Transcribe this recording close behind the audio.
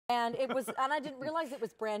And it was, and I didn't realize it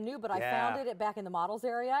was brand new, but I found it back in the models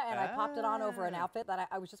area, and I popped it on over an outfit that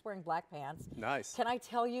I was just wearing black pants. Nice. Can I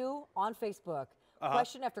tell you, on Facebook,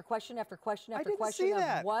 question after question after question after question see of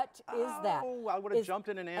that. what is that? Oh, I would have jumped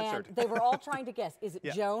in and answered. And they were all trying to guess. Is it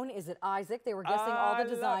Joan? Is it Isaac? They were guessing all the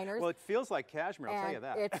designers. Well, it feels like cashmere, I'll tell you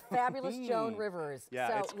that. It's fabulous Joan Rivers. Yeah,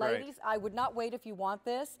 so, it's great. ladies, I would not wait if you want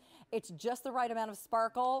this. It's just the right amount of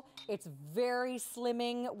sparkle. It's very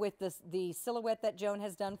slimming with the silhouette that Joan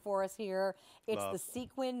has done for us here. It's the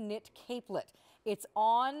Sequin Knit Capelet. It's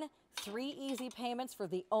on 3 easy payments for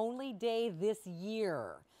the only day this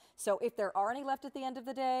year. So if there are any left at the end of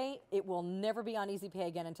the day, it will never be on Easy Pay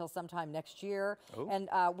again until sometime next year. Oh. And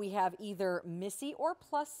we have either Missy or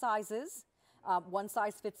plus sizes. One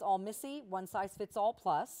size fits all Missy, one size fits all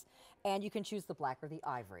plus, and you can choose the black or the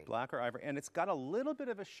ivory. Black or ivory, and it's got a little bit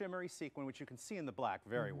of a shimmery sequin, which you can see in the black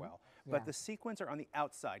very well. But the sequins are on the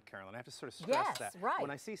outside, Carolyn. I have to sort of stress that. Right. When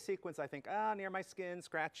I see sequins, I think, near my skin,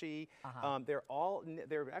 scratchy. They're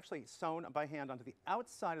actually sewn by hand onto the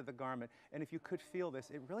outside of the garment, and if you could feel this,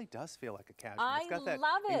 it really does feel like a cashmere. It's got that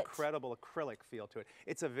incredible acrylic feel to it.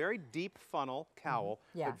 It's a very deep funnel cowl,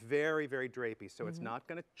 but very, very drapey, so it's not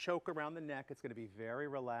going to choke around the neck. It's going to be very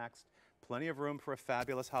relaxed. Plenty of room for a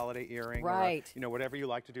fabulous holiday earring, or, you know, whatever you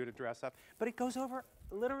like to do to dress up. But it goes over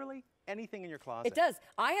literally anything in your closet. It does.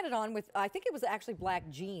 I had it on with, I think it was actually black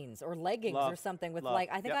jeans or leggings or something with like,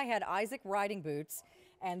 I think I had Isaac riding boots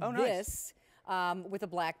and this. With a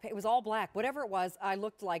black, it was all black. Whatever it was, I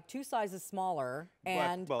looked like 2 sizes smaller,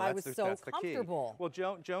 and I was so comfortable. Well,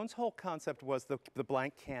 Joan's whole concept was the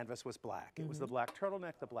blank canvas was black. It was the black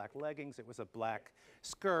turtleneck, the black leggings, it was a black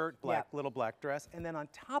skirt, little black dress, and then on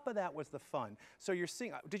top of that was the fun. So you're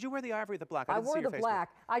seeing, did you wear the ivory or the black? I wore the black.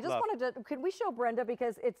 I just wanted to, could we show Brenda,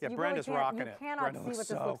 because it's, Brenda's rocking it. You cannot see what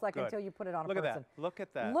this looks like until you put it on a person. Look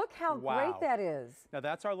at that. Look at that. Look how great that is. Now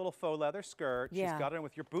that's our little faux leather skirt. She's got it in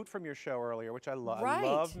with your boot from your show earlier, which I love. I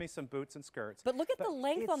love me some boots and skirts. But look at the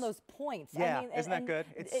length on those points. Yeah, I mean, isn't that good?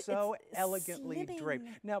 It's so elegantly draped.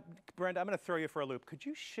 Now, Brenda, I'm going to throw you for a loop. Could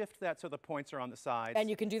you shift that so the points are on the sides? And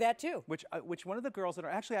you can do that too. Which one of the girls that are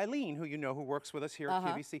actually Eileen, who you know, who works with us here at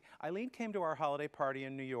QVC. Eileen came to our holiday party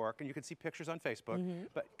in New York, and you can see pictures on Facebook.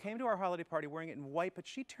 But came to our holiday party wearing it in white, but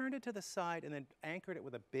she turned it to the side and then anchored it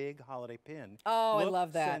with a big holiday pin. Oh, I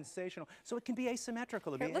love that. Sensational. So it can be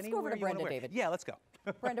asymmetrical. Here, let's go over to Brenda, David. Yeah, let's go.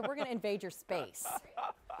 Brenda, we're going to invade your space.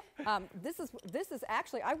 This is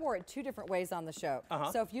actually, I wore it 2 different ways on the show.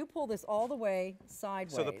 So if you pull this all the way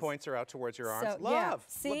sideways. So the points are out towards your arms. So, love.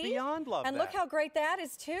 See? Beyond love. And look how great that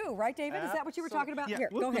is too, right, David? Is that what you were talking about? Yeah. Here,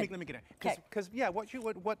 go ahead. Let me get in. Because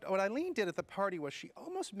what Eileen did at the party was she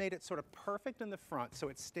almost made it sort of perfect in the front, so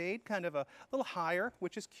it stayed kind of a little higher,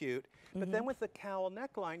 which is cute. But then with the cowl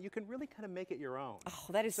neckline, you can really kind of make it your own. Oh,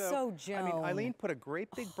 that is so Joan. I mean, Eileen put a great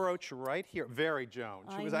big brooch right here. Very Joan.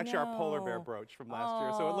 She was actually our polar bear brooch from last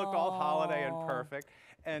year, so it looked all holiday and perfect.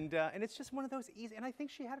 And it's just one of those easy, and I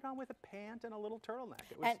think she had it on with a pant and a little turtleneck.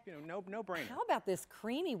 It was, no brainer. How about this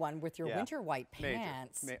creamy one with your winter white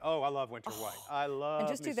pants? Oh, I love winter white. I love. And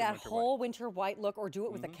just do that whole winter white look, or do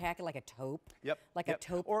it with a khaki, like a taupe. Like a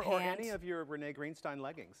taupe pant. Or any of your Renee Greenstein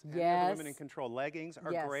leggings. Yes. Any of the Women in Control leggings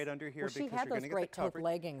are great under here, because she had you're those great taupe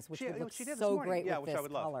leggings, which would look so great with this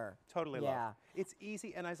color. Totally love. It's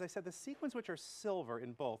easy, and as I said, the sequins, which are silver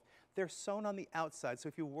in both, they're sewn on the outside, so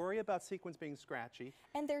if you worry about sequins being scratchy.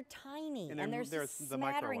 And they're tiny, and there's the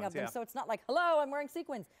smattering of them, so it's not like, hello, I'm wearing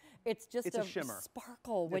sequins. It's just a shimmer.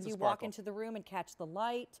 Sparkle when you walk into the room and catch the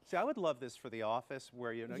light. See, I would love this for the office,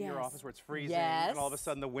 where your office where it's freezing, and all of a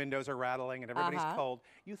sudden the windows are rattling and everybody's cold.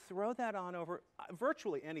 You throw that on over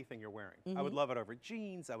virtually anything you're wearing. I would love it over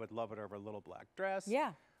jeans. I would love it over a little black dress.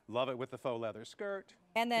 Yeah. Love it with the faux leather skirt.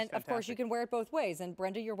 And then, of course, you can wear it both ways. And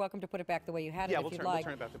Brenda, you're welcome to put it back the way you had it if you'd like. We'll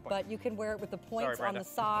turn it back to point. But you can wear it with the points on the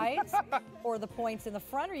sides, or the points in the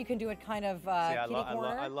front, or you can do it kind of kitty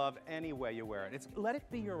corner. I love any way you wear it. Let it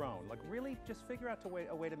be your own. Like, really, just figure out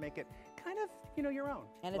a way to make it kind of, your own.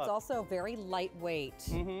 And it's also very lightweight.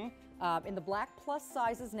 In the black plus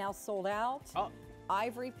sizes now sold out.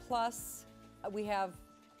 Ivory plus, we have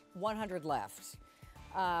 100 left.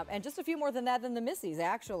 And just a few more than that than the Missies,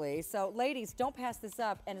 actually. So, ladies, don't pass this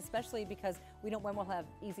up, and especially because we don't know when we'll have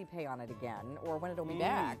Easy Pay on it again, or when it'll be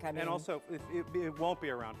back. I mean, and also, it won't be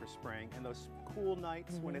around for spring, and those cool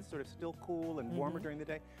nights when it's sort of still cool and warmer during the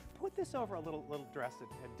day, put this over a little dress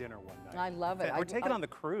at dinner one night. I love it. We're taking on the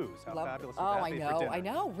cruise. How fabulous would that be for dinner? I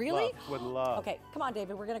know. Really? Would love. Okay, come on,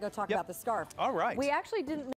 David. We're going to go talk about the scarf. All right. We actually didn't